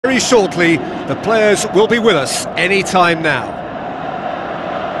Very shortly, the players will be with us any time now.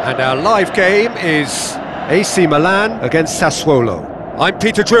 And our live game is AC Milan against Sassuolo. I'm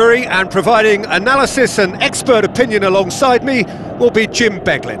Peter Drury, and providing analysis and expert opinion alongside me will be Jim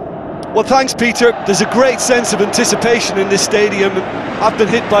Beglin. Well, thanks, Peter. There's a great sense of anticipation in this stadium. I've been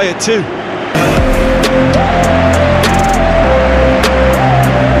hit by it too.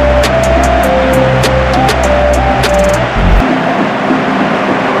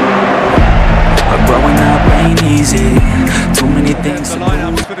 Easy, too many things the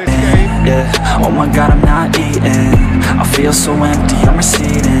lineups for this game. Yeah, oh my god, I'm not eating. I feel so empty, I'm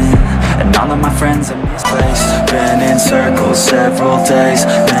receding. And all of my friends in this place, been in circles several days,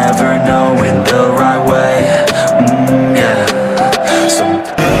 never knowing the right way. Yeah, so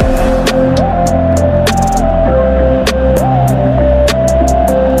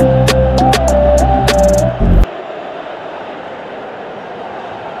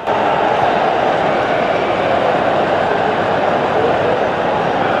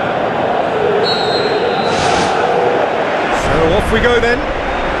off we go then.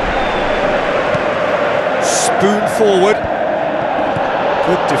 Spoon forward.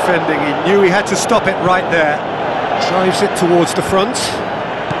 Good defending, he knew he had to stop it right there. Drives it towards the front.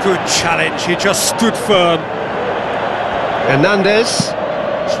 Good challenge, he just stood firm. Hernandez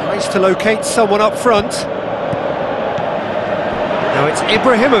tries to locate someone up front. Now it's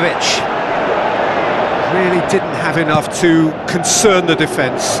Ibrahimovic. Really didn't have enough to concern the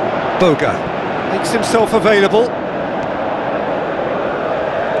defence. Boga makes himself available.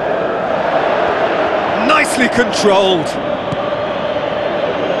 Nicely controlled.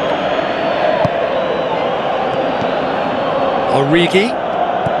 Origi.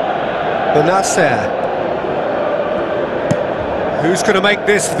 Benacer. Who's going to make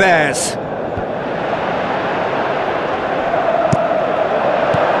this theirs?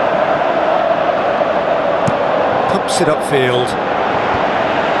 Pumps it upfield.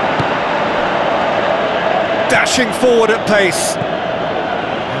 Dashing forward at pace.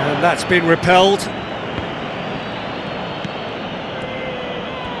 And that's been repelled.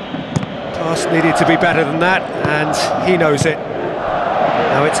 Pass needed to be better than that, and he knows it.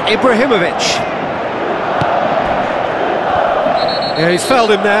 Now it's Ibrahimovic. Yeah, he's fouled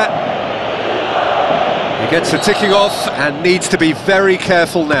him there. He gets a ticking off and needs to be very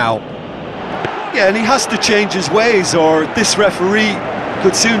careful now. Yeah, and he has to change his ways, or this referee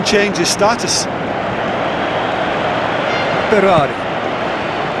could soon change his status. Berardi.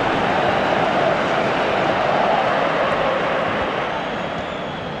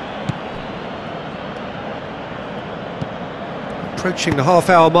 Approaching the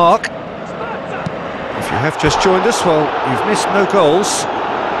half-hour mark. If you have just joined us, well, you've missed no goals.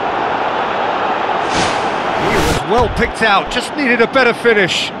 He was well picked out, just needed a better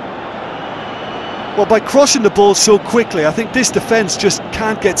finish. Well, by crossing the ball so quickly, I think this defence just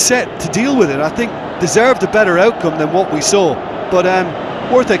can't get set to deal with it. I think deserved a better outcome than what we saw, but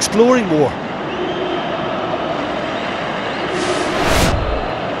worth exploring more.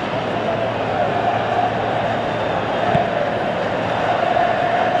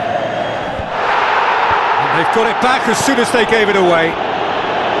 They've got it back as soon as they gave it away.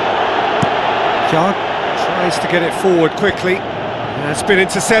 Jan tries to get it forward quickly. It's been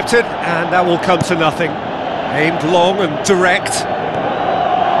intercepted, and that will come to nothing. Aimed long and direct.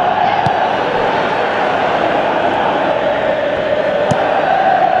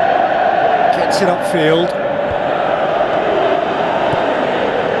 Gets it upfield.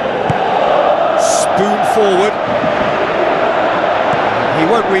 Spoon forward. He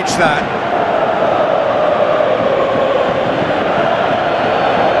won't reach that.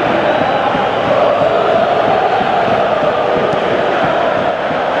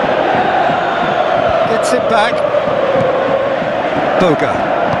 It back. Boga.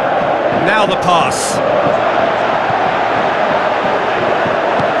 Now the pass.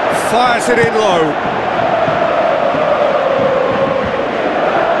 Fires it in low.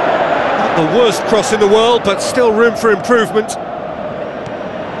 Not the worst cross in the world, but still room for improvement.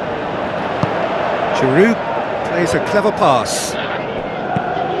 Giroud plays a clever pass.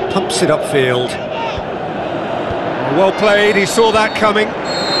 Pumps it upfield. Well played, he saw that coming.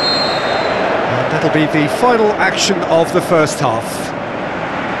 That'll be the final action of the first half.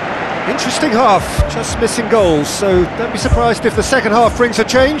 Interesting half, just missing goals, so don't be surprised if the second half brings a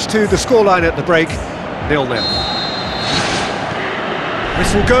change to the scoreline at the break, 0-0.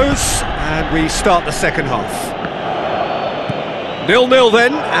 Whistle goes, and we start the second half. 0-0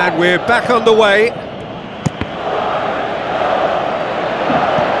 then, and we're back underway.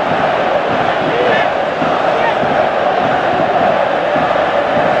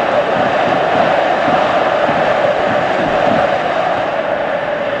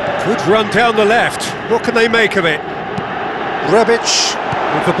 run down the left. What can they make of it? Rebic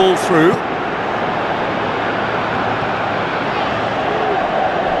with the ball through.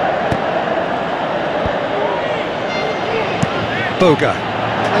 Boga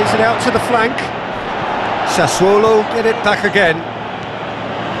plays it out to the flank. Sassuolo get it back again.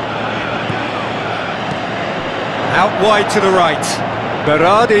 Out wide to the right.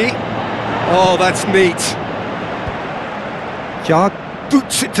 Berardi. Oh, that's neat. Jag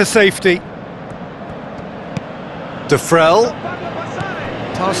boots it to safety. De Frel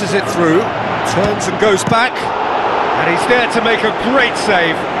passes it through, turns and goes back, and he's there to make a great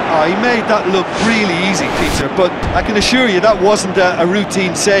save. Oh, he made that look really easy, Peter, but I can assure you that wasn't a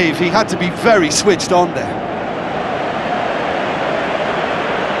routine save. He had to be very switched on there.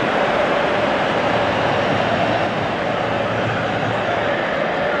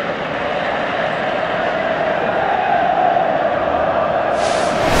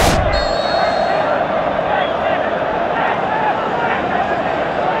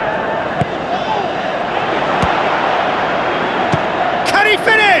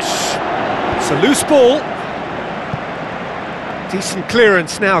 Finish! It's a loose ball. Decent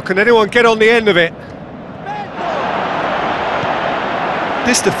clearance now. Can anyone get on the end of it?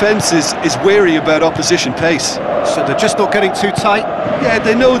 This defence is wary about opposition pace. So they're just not getting too tight? Yeah,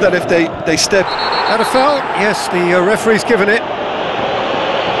 they know that if they step... That a foul? Yes, the referee's given it.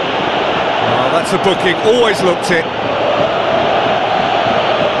 Oh, that's a booking. Always looked it.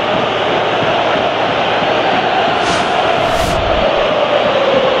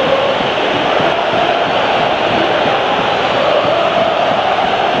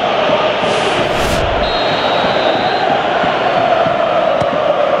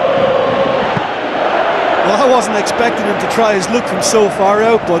 Well, I wasn't expecting him to try his luck from so far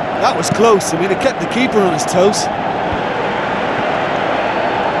out, but that was close. I mean, it kept the keeper on his toes.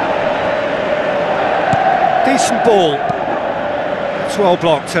 Decent ball. It's well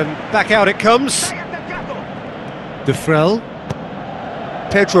blocked, and back out it comes. De Frel.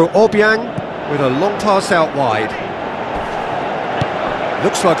 Pedro Obiang with a long pass out wide.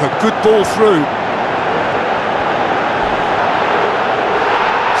 Looks like a good ball through.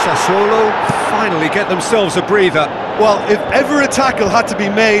 Sassuolo finally get themselves a breather. Well, if ever a tackle had to be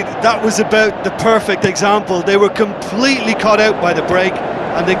made, that was about the perfect example. They were completely caught out by the break,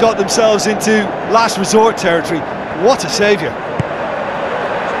 and they got themselves into last resort territory. What a saviour.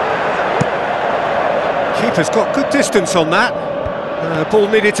 Keeper's got good distance on that. Ball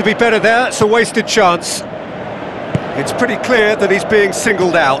needed to be better there, it's a wasted chance. It's pretty clear that he's being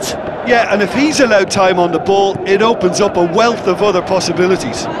singled out. Yeah, and if he's allowed time on the ball, it opens up a wealth of other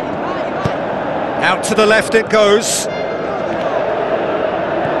possibilities. Out to the left it goes.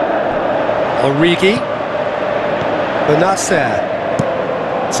 Origi. Benacer.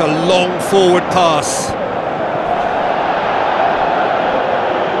 It's a long forward pass.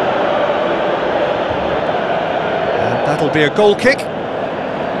 And that'll be a goal kick.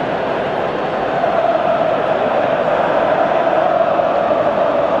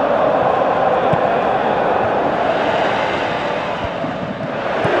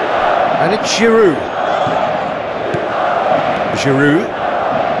 And it's Giroud. Giroud.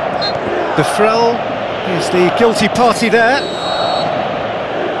 De Frel is the guilty party there.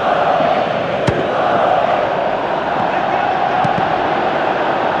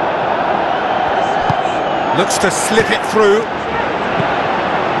 Looks to slip it through.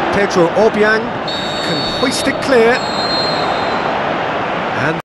 Pedro Obiang can hoist it clear.